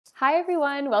Hi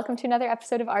everyone, welcome to another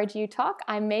episode of RGU Talk.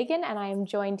 I'm Megan and I am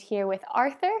joined here with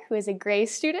Arthur, who is a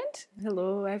Grays student.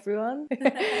 Hello everyone.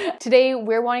 Today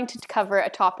we're wanting to cover a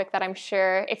topic that I'm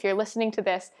sure if you're listening to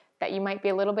this that you might be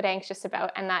a little bit anxious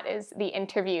about, and that is the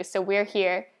interview. So we're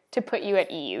here to put you at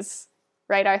ease.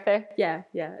 Right, Arthur? Yeah,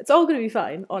 it's all going to be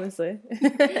fine, honestly.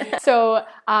 So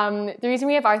the reason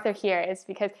we have Arthur here is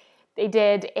because they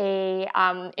did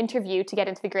a interview to get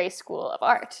into the Grays School of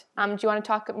Art. Do you want to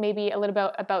talk maybe a little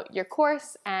bit about your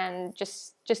course and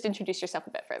just introduce yourself a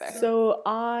bit further? So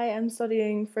I am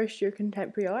studying first year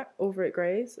contemporary art over at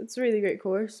Grays. It's a really great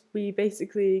course. We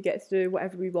basically get to do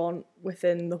whatever we want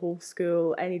within the whole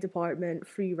school, any department,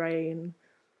 free reign,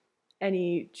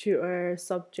 any tutor,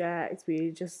 subject.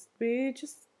 We just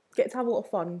get to have a lot of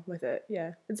fun with it.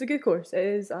 Yeah, it's a good course. It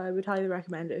is. I would highly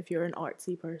recommend it if you're an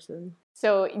artsy person.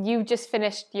 So you just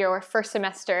finished your first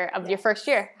semester of your first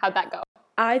year. How'd that go?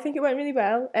 I think it went really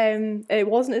well. It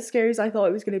wasn't as scary as I thought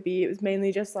it was going to be. It was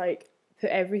mainly just like put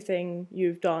everything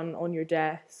you've done on your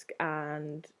desk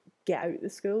and get out the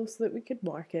school so that we could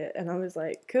mark it. And I was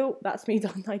like, cool, that's me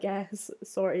done, I guess.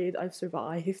 Sorted, I've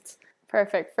survived.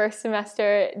 Perfect. First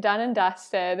semester done and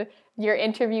dusted. Your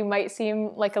interview might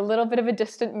seem like a little bit of a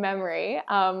distant memory.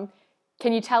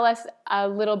 Can you tell us a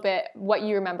little bit what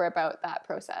you remember about that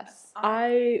process?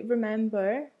 I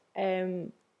remember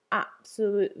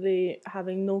absolutely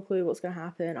having no clue what's going to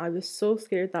happen. I was so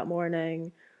scared that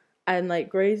morning. And like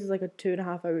Grays is like a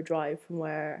 2.5 hour drive from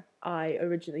where I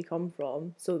originally come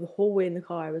from. So the whole way in the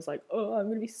car I was like, oh, I'm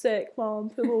going to be sick,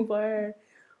 Mom, pull over.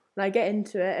 And I get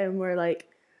into it and we're like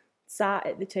sat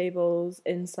at the tables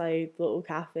inside the little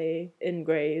cafe in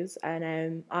Grays,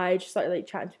 and I just started like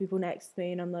chatting to people next to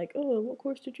me, and I'm like, oh, what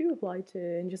course did you apply to?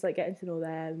 And just like getting to know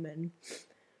them and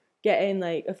getting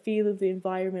like a feel of the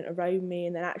environment around me,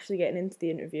 and then actually getting into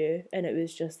the interview. And it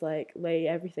was just like, lay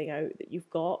everything out that you've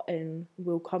got and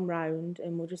we'll come round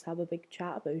and we'll just have a big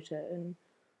chat about it. And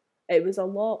it was a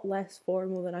lot less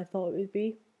formal than I thought it would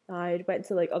be. I went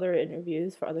to like other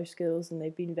interviews for other schools and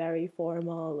they've been very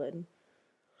formal and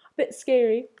bit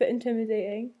scary, bit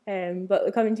intimidating,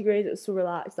 but coming to Grays it was so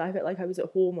relaxed. I felt like I was at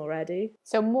home already.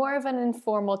 So more of an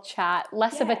informal chat,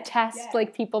 less of a test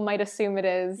like people might assume it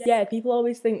is. Yeah, people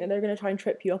always think that they're going to try and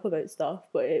trip you up about stuff,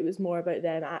 but it was more about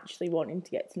them actually wanting to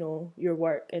get to know your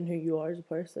work and who you are as a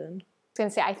person. I was going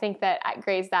to say, I think that at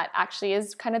Grays that actually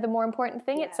is kind of the more important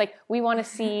thing. It's like we want to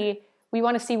see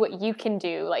what you can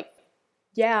do, like.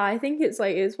 Yeah, I think it's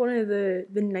one of the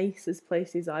nicest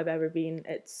places I've ever been.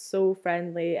 It's so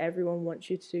friendly. Everyone wants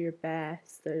you to do your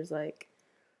best. There's like,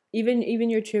 even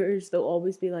your tutors, they'll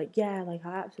always be like, yeah, like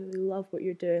I absolutely love what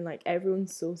you're doing. Like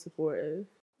everyone's so supportive.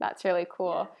 That's really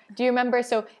cool. Yeah. Do you remember,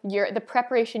 so the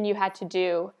preparation you had to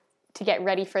do to get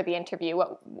ready for the interview,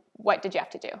 what did you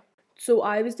have to do? So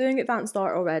I was doing advanced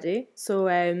art already. So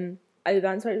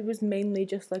advanced art was mainly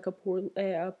just like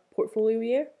a portfolio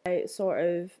year. I sort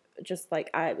of just like,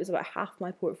 it was about half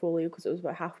my portfolio because it was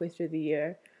about halfway through the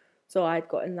year. So I'd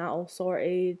gotten that all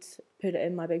sorted, put it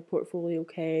in my big portfolio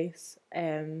case.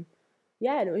 And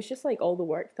it was just like all the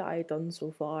work that I had done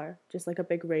so far, just like a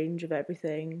big range of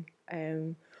everything.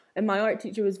 And my art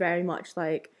teacher was very much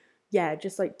like, yeah,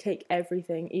 just like take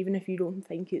everything, even if you don't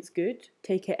think it's good,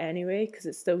 take it anyway, because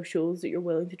it still shows that you're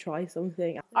willing to try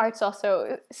something. Art's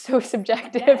also so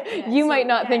subjective. You might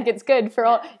not think it's good. For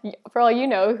all you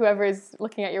know, whoever is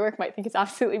looking at your work might think it's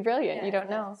absolutely brilliant. You don't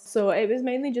know. So it was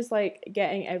mainly just like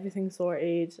getting everything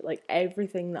sorted, like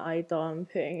everything that I'd done,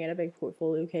 putting in a big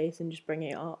portfolio case and just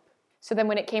bringing it up. So then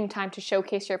when it came time to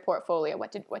showcase your portfolio,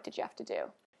 what did you have to do?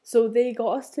 So they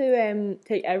got us to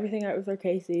take everything out of their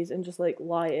cases and just like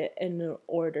lie it in an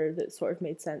order that sort of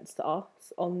made sense to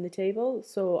us on the table.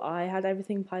 So I had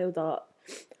everything piled up.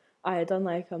 I had done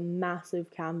like a massive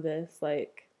canvas,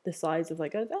 like the size of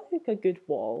like a good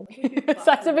wall.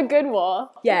 Size of a good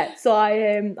wall. Yeah. So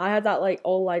I had that like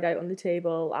all laid out on the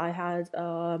table. I had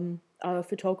a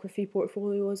photography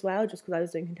portfolio as well, just because I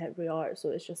was doing contemporary art.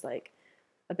 So it's just like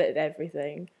a bit of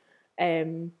everything.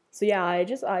 So yeah, I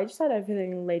just had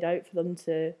everything laid out for them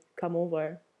to come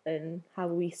over and have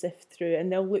a wee sift through,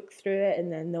 and they'll look through it and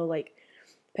then they'll like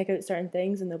pick out certain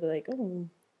things and they'll be like, oh,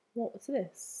 what's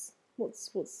this?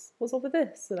 What's up with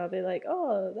this? And I'll be like,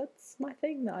 oh, that's my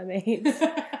thing that I made.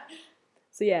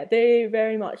 So yeah,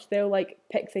 they'll like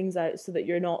pick things out so that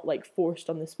you're not like forced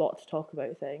on the spot to talk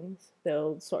about things.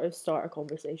 They'll sort of start a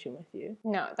conversation with you.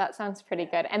 No, that sounds pretty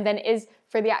good. And then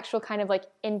for the actual kind of like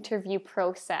interview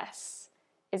process,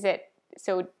 is it,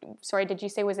 so sorry, did you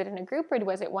say was it in a group or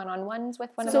was it one-on-ones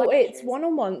with one of the So it's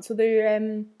one-on-one. So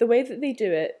the way that they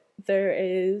do it, there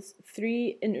is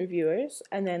 3 interviewers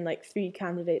and then like 3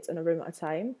 candidates in a room at a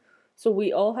time. So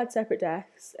we all had separate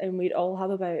desks, and we'd all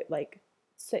have about like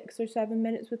 6 or 7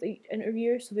 minutes with each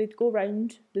interviewer. So they'd go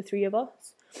round, the three of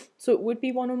us. So it would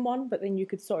be one-on-one, but then you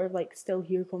could sort of like still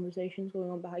hear conversations going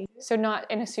on behind you. So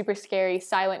not in a super scary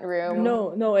silent room.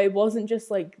 No, it wasn't just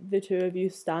like the two of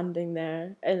you standing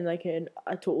there in like a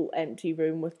total empty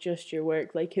room with just your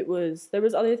work. Like there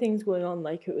was other things going on.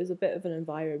 Like it was a bit of an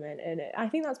environment, and I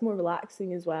think that's more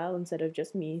relaxing as well, instead of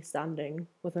just me standing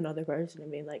with another person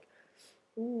and being like,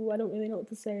 ooh, I don't really know what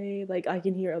to say. Like I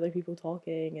can hear other people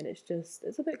talking, and it's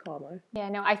a bit calmer. Yeah,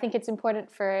 no, I think it's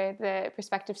important for the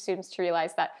prospective students to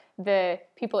realize that the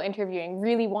people interviewing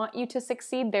really want you to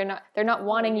succeed. They're not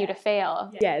wanting you to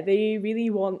fail. Yeah, they really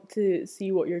want to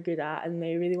see what you're good at, and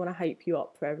they really want to hype you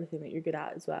up for everything that you're good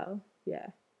at as well. Yeah.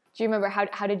 Do you remember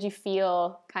how did you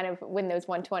feel kind of when those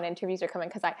one-to-one interviews are coming?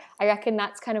 Because I reckon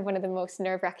that's kind of one of the most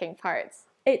nerve-wracking parts.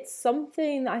 It's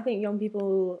something that I think young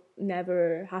people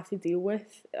never have to deal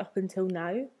with up until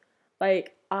now.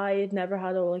 Like, I had never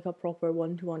had a proper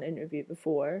one-to-one interview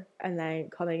before, and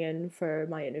then coming in for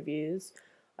my interviews,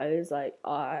 I was like,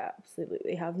 oh, I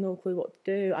absolutely have no clue what to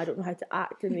do. I don't know how to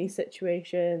act in these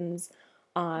situations.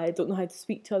 I don't know how to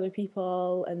speak to other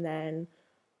people. And then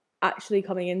actually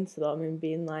coming into them and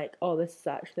being like, oh, this is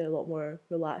actually a lot more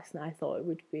relaxed than I thought it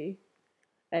would be.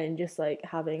 And just like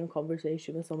having a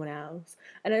conversation with someone else.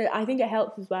 And I think it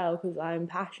helps as well because I'm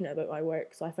passionate about my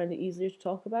work, so I find it easier to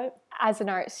talk about. As an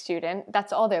art student,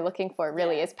 that's all they're looking for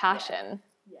really is passion.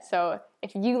 Yeah. So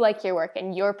if you like your work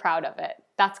and you're proud of it,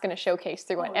 that's going to showcase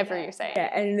through whatever you're saying.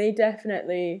 Yeah, and they get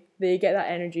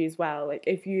that energy as well. Like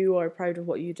if you are proud of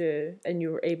what you do and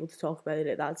you're able to talk about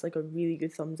it, that's like a really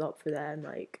good thumbs up for them.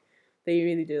 Like they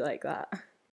really do like that.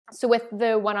 So with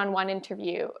the one-on-one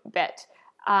interview bit,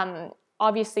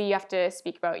 obviously you have to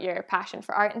speak about your passion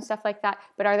for art and stuff like that,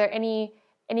 but are there any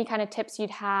kind of tips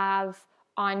you'd have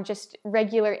on just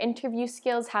regular interview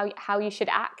skills, how you should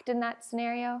act in that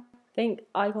scenario? I think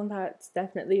eye contact's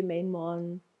definitely a main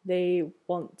one. They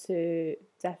want to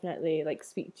definitely like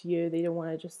speak to you. They don't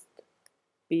want to just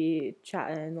be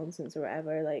chatting nonsense or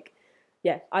whatever. Like,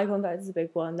 yeah, eye contact is a big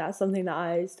one. That's something that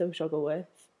I still struggle with.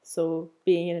 So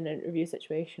being in an interview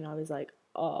situation, I was like,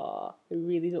 oh, I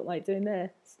really don't like doing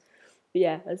this. But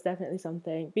yeah, that's definitely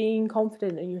something. Being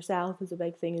confident in yourself is a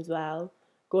big thing as well.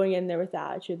 Going in there with the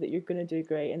attitude that you're going to do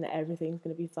great and that everything's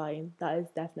going to be fine. That is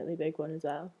definitely a big one as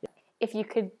well. Yeah. If you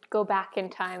could go back in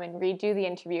time and redo the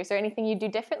interview, is there anything you'd do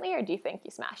differently, or do you think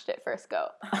you smashed it first go?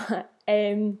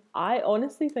 I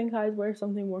honestly think I'd wear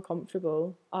something more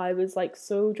comfortable. I was like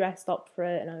so dressed up for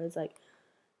it, and I was like,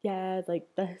 yeah, like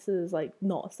this is like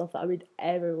not stuff that I would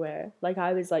ever wear. Like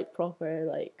I was like proper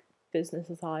like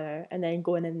business attire, and then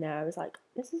going in there I was like,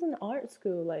 this is an art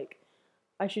school, like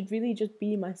I should really just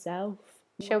be myself,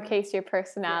 showcase your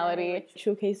personality,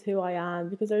 showcase who I am,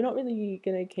 because they're not really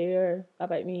gonna care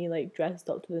about me like dressed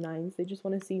up to the nines. They just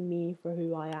want to see me for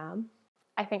who I am.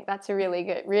 I think that's a really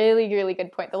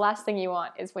good point. The last thing you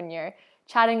want is when you're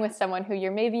chatting with someone who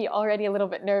you're maybe already a little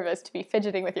bit nervous to be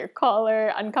fidgeting with your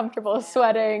collar, uncomfortable,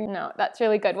 sweating. No, that's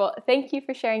really good. Well, thank you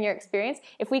for sharing your experience.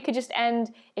 If we could just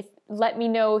end, let me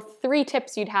know 3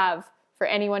 tips you'd have for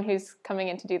anyone who's coming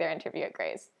in to do their interview at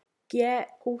Gray's.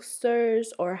 Get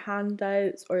posters or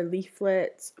handouts or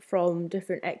leaflets from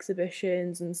different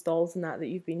exhibitions and stalls and that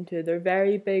you've been to. They're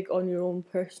very big on your own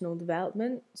personal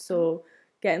development. So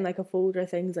getting like a folder,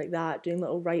 things like that, doing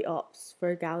little write-ups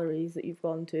for galleries that you've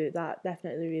gone to, that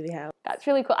definitely really helps. That's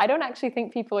really cool. I don't actually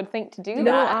think people would think to do that.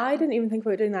 No, I didn't even think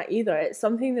about doing that either. It's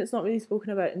something that's not really spoken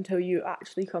about until you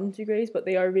actually come to Gray's, but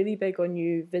they are really big on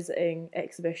you visiting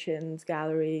exhibitions,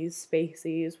 galleries,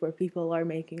 spaces where people are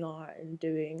making art and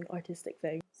doing artistic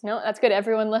things. No, that's good.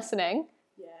 Everyone listening.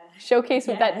 Yeah. Showcase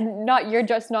with that, you're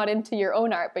just not into your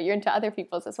own art, but you're into other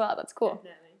people's as well. That's cool.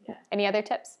 Definitely, yeah. Any other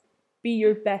tips? Be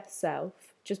your best self.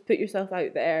 Just put yourself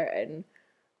out there and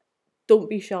don't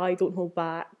be shy, don't hold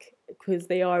back, because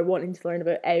they are wanting to learn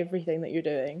about everything that you're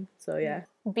doing. So yeah.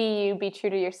 Be you, be true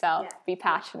to yourself, be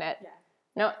passionate. Yeah.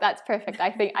 No, that's perfect.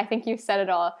 I think you've said it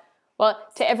all. Well,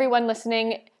 to everyone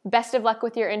listening, best of luck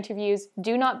with your interviews.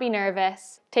 Do not be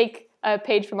nervous. Take a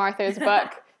page from Arthur's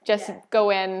book. Just go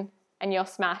in and you'll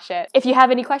smash it. If you have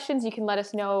any questions, you can let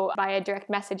us know via direct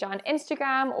message on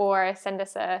Instagram or send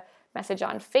us a message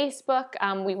on Facebook.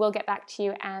 We will get back to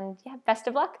you, and best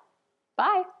of luck.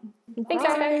 Bye. Thanks,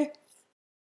 Arthur.